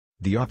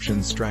The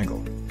option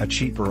Strangle, a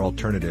cheaper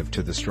alternative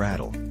to the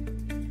Straddle.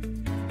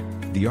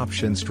 The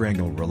option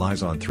Strangle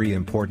relies on three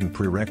important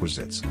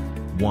prerequisites.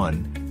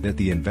 1. That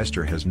the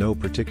investor has no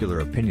particular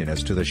opinion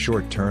as to the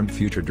short-term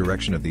future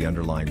direction of the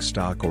underlying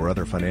stock or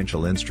other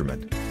financial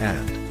instrument,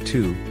 and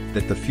 2.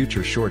 That the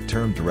future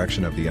short-term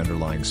direction of the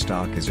underlying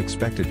stock is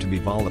expected to be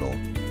volatile.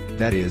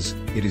 That is,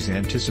 it is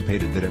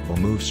anticipated that it will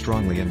move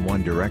strongly in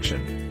one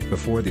direction,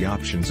 before the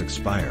options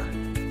expire.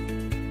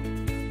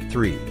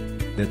 3.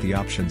 That the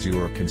options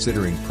you are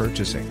considering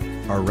purchasing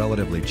are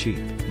relatively cheap.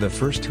 The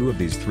first two of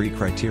these three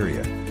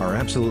criteria are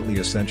absolutely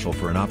essential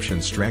for an option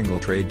Strangle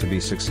trade to be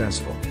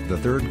successful. The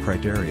third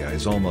criteria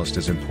is almost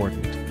as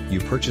important.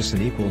 You purchase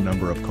an equal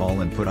number of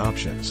call and put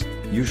options,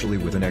 usually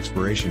with an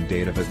expiration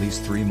date of at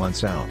least 3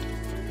 months out.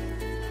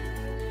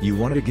 You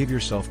want to give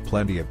yourself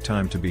plenty of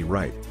time to be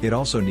right. It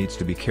also needs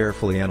to be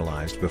carefully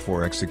analyzed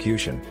before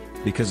execution,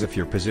 because if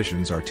your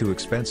positions are too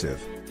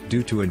expensive,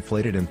 due to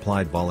inflated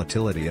implied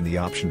volatility in the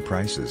option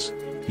prices,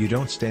 you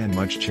don't stand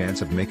much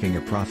chance of making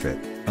a profit,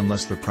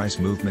 unless the price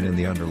movement in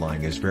the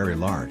underlying is very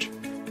large.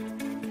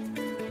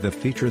 The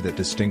feature that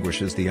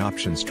distinguishes the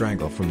option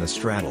Strangle from the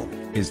Straddle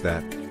is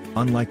that,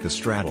 unlike the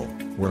Straddle,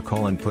 where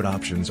call and put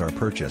options are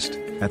purchased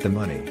at the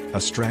money,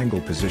 a Strangle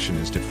position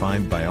is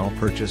defined by all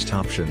purchased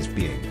options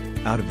being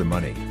out of the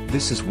money.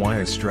 This is why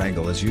a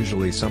Strangle is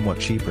usually somewhat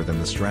cheaper than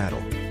the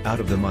Straddle. Out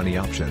of the money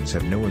options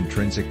have no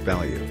intrinsic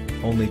value,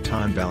 only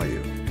time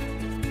value.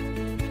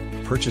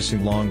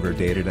 Purchasing longer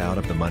dated out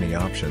of the money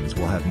options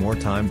will have more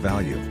time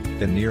value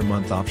than near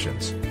month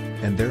options,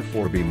 and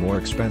therefore be more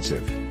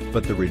expensive,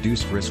 but the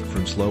reduced risk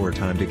from slower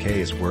time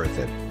decay is worth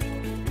it.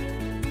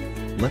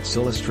 Let's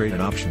illustrate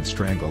an option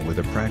Strangle with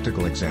a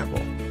practical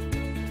example.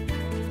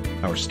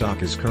 Our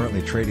stock is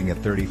currently trading at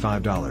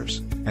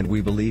 $35, and we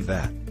believe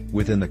that,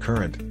 within the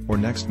current or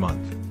next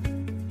month,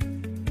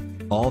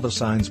 all the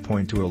signs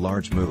point to a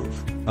large move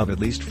of at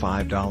least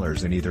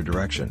 $5 in either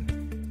direction.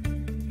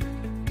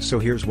 So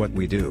here's what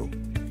we do.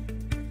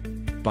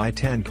 Buy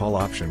 10 call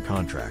option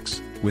contracts,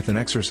 with an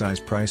exercise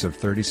price of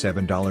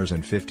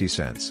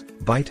 $37.50.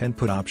 Buy 10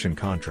 put option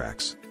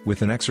contracts,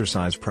 with an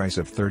exercise price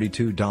of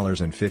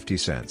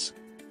 $32.50.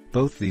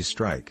 Both these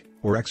strike,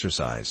 or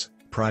exercise,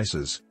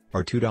 prices,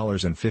 are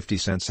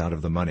 $2.50 out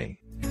of the money.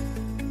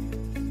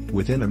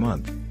 Within a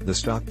month, the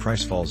stock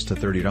price falls to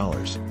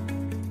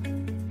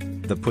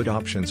 $30. The put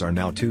options are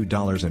now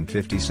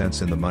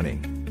 $2.50 in the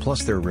money,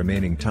 plus their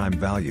remaining time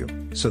value,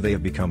 so they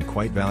have become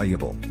quite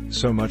valuable,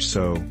 so much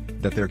so,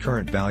 that their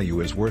current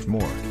value is worth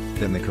more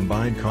than the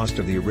combined cost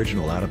of the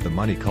original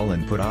out-of-the-money call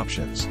and put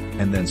options,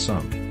 and then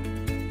some.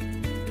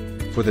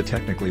 For the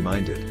technically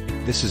minded,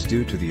 this is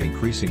due to the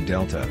increasing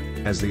delta,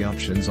 as the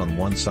options on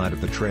one side of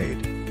the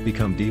trade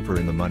become deeper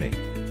in the money,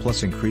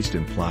 plus increased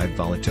implied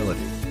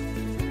volatility.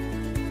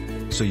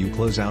 So you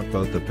close out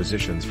both the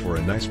positions for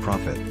a nice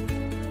profit.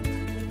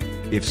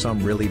 If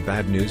some really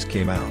bad news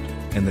came out,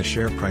 and the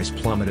share price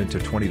plummeted to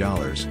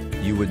 $20,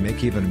 you would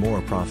make even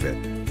more profit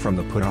from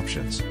the put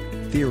options.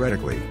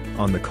 Theoretically,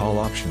 on the call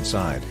option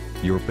side,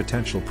 your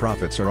potential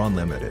profits are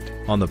unlimited.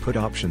 On the put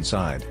option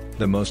side,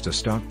 the most a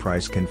stock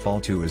price can fall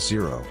to is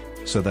 $0,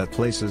 so that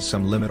places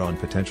some limit on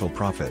potential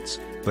profits,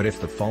 but if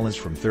the fall is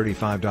from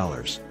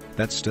 $35,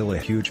 that's still a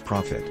huge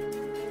profit.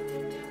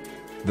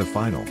 The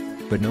final,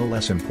 but no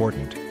less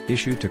important,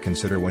 issue to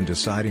consider when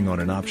deciding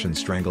on an option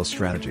Strangle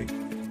strategy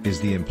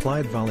is the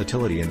implied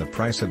volatility in the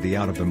price of the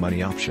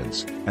out-of-the-money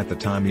options at the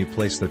time you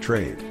place the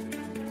trade.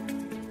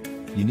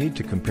 You need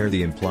to compare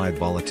the implied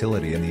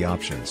volatility in the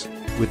options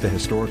with the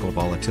historical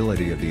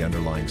volatility of the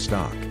underlying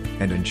stock,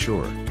 and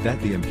ensure that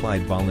the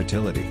implied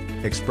volatility,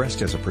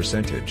 expressed as a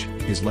percentage,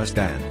 is less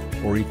than,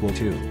 or equal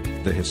to,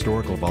 the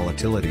historical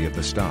volatility of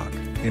the stock.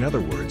 In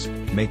other words,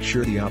 make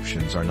sure the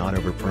options are not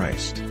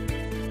overpriced.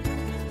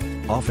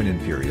 Often in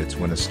periods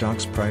when a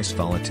stock's price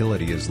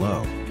volatility is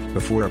low,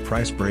 before a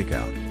price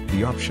breakout,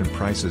 the option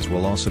prices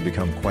will also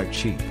become quite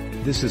cheap.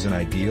 This is an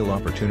ideal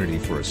opportunity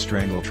for a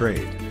Strangle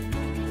trade.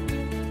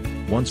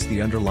 Once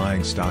the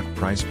underlying stock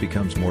price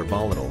becomes more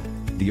volatile,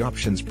 the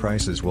options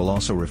prices will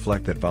also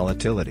reflect that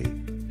volatility,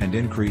 and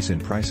increase in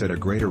price at a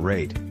greater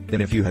rate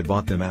than if you had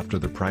bought them after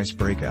the price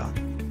breakout.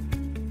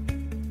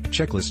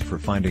 Checklist for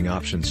finding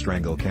option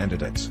Strangle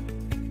candidates.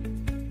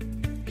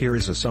 Here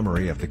is a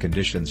summary of the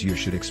conditions you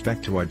should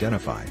expect to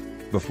identify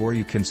before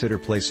you consider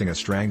placing a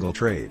Strangle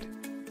trade.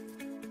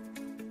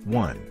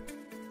 1.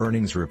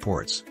 Earnings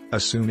reports.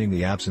 Assuming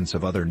the absence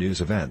of other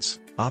news events,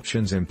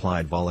 options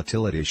implied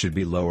volatility should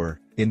be lower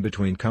in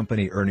between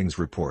company earnings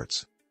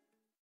reports.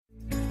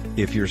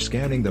 If you're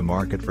scanning the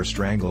market for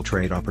Strangle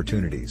trade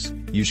opportunities,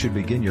 you should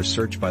begin your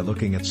search by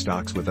looking at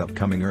stocks with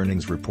upcoming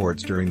earnings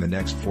reports during the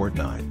next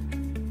fortnight.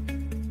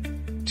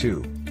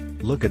 2.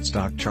 Look at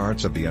stock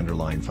charts of the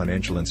underlying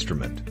financial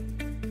instrument.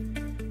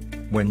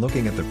 When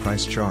looking at the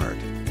price chart,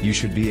 you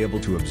should be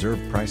able to observe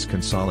price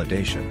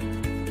consolidation.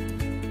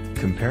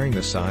 Comparing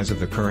the size of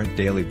the current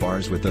daily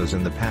bars with those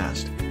in the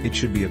past, it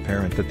should be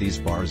apparent that these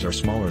bars are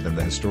smaller than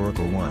the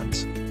historical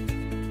ones.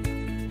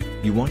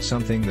 You want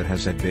something that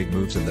has had big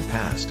moves in the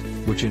past,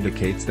 which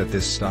indicates that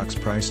this stock's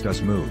price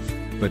does move,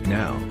 but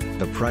now,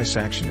 the price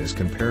action is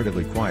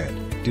comparatively quiet,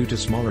 due to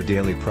smaller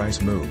daily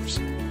price moves.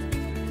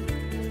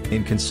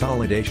 In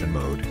consolidation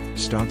mode,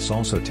 stocks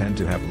also tend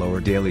to have lower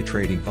daily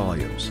trading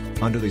volumes.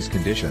 Under these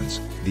conditions,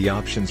 the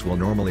options will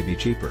normally be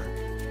cheaper.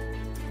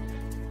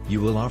 You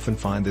will often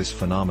find this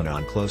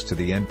phenomenon close to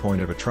the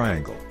endpoint of a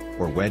triangle,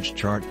 or wedge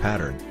chart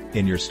pattern,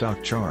 in your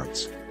stock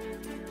charts.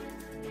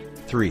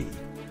 3.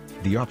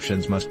 The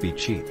options must be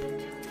cheap.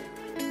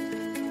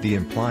 The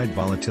implied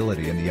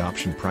volatility in the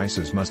option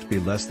prices must be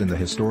less than the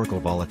historical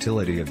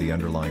volatility of the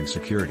underlying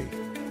security.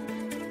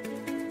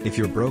 If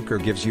your broker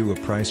gives you a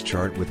price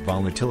chart with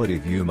volatility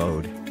view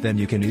mode, then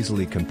you can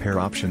easily compare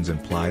options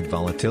implied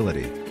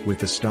volatility with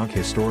the stock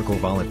historical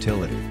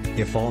volatility.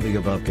 If all the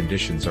above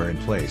conditions are in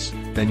place,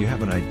 then you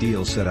have an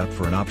ideal setup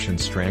for an option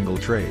strangle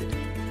trade.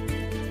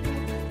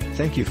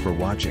 Thank you for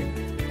watching.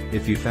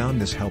 If you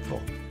found this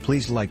helpful,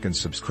 please like and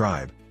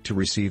subscribe to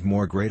receive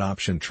more great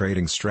option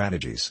trading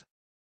strategies.